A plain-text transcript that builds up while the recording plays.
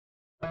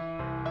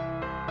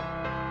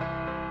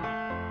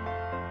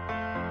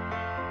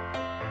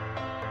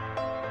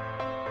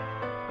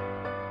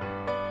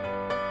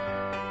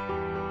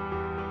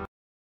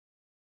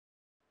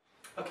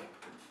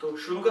तो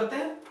शुरू करते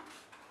हैं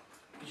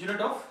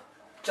unit of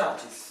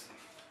charges.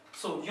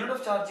 So unit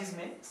of charges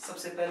में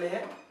सबसे पहले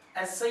है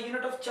SI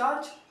unit of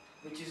charge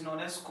which is known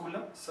as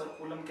coulomb, sir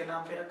coulomb के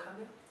नाम पे रखा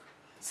गया।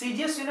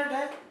 सीजीएस यूनिट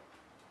है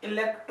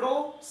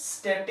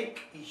इलेक्ट्रोस्टैटिक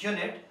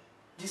यूनिट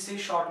जिसे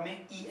शॉर्ट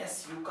में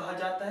ईएसयू कहा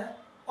जाता है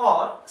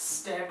और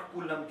स्टैट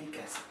कूलम भी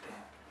कह सकते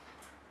हैं।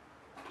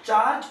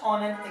 Charge on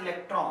an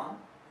electron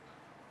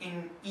in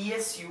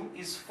ESU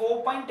is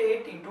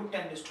 4.8 into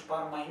 10 raised to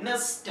power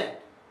minus 10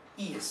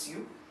 ESU।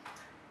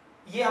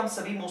 ये हम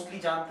सभी मोस्टली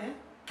जानते हैं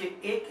कि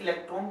एक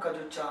इलेक्ट्रॉन का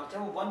जो चार्ज है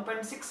वो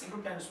 1.6 into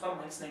 10 raised to power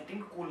minus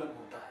 19 coulomb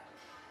होता है।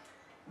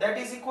 That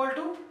is equal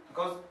to,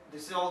 because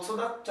this is also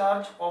the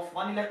charge of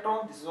one electron,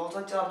 this is also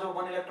charge of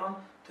one electron,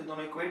 तो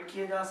दोनों इक्वेट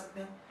किए जा सकते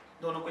हैं।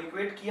 दोनों को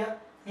इक्वेट किया,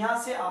 यहाँ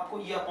से आपको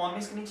ये अपॉन में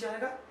इसके नीचे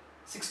आएगा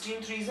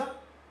 16 3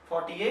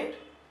 48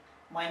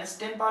 माइनस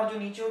 10 पावर जो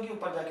नीचे होगी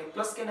ऊपर जाके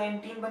प्लस के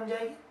 19 बन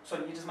जाएगी,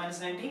 सॉरी इट इज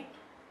माइनस 19,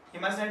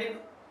 ये माइनस 19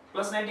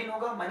 प्लस 19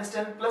 होगा, माइनस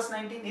 10 प्लस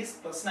 19 इज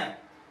प्लस 9,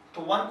 तो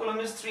 1 coulomb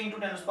is 3 into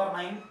 10 to the power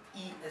 9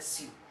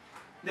 ESU।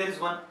 There is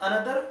one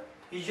another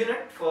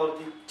unit for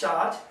the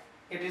charge,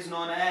 it is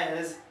known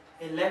as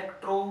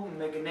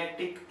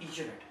electromagnetic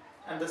unit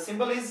and the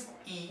symbol is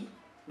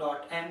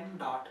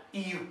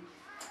E.M.EU।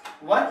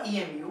 One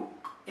EMU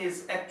is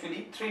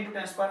actually 3 into 10 to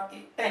the power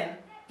 10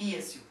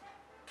 ESU,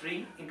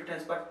 3 into 10 to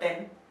the power 10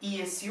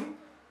 ESU।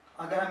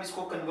 अगर हम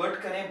इसको convert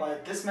करें by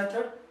this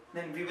method,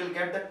 then we will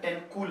get the 10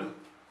 coulomb।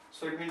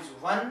 So it means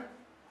 1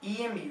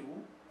 EMU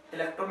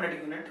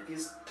electromagnetic unit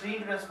is 3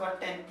 into 10 to the power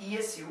 10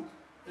 ESU,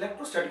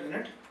 electrostatic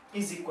unit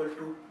is equal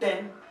to 10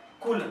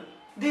 coulomb।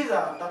 These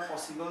are the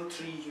possible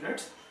 3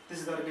 units. This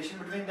is the relation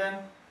between them.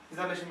 This is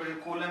the relation between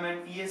coulomb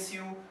and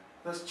ESU.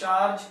 The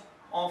charge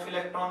of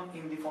electron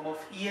in the form of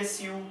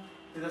ESU.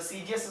 This is the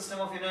CGS system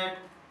of unit,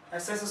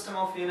 SI system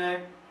of unit.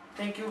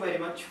 Thank you very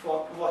much for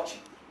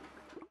watching.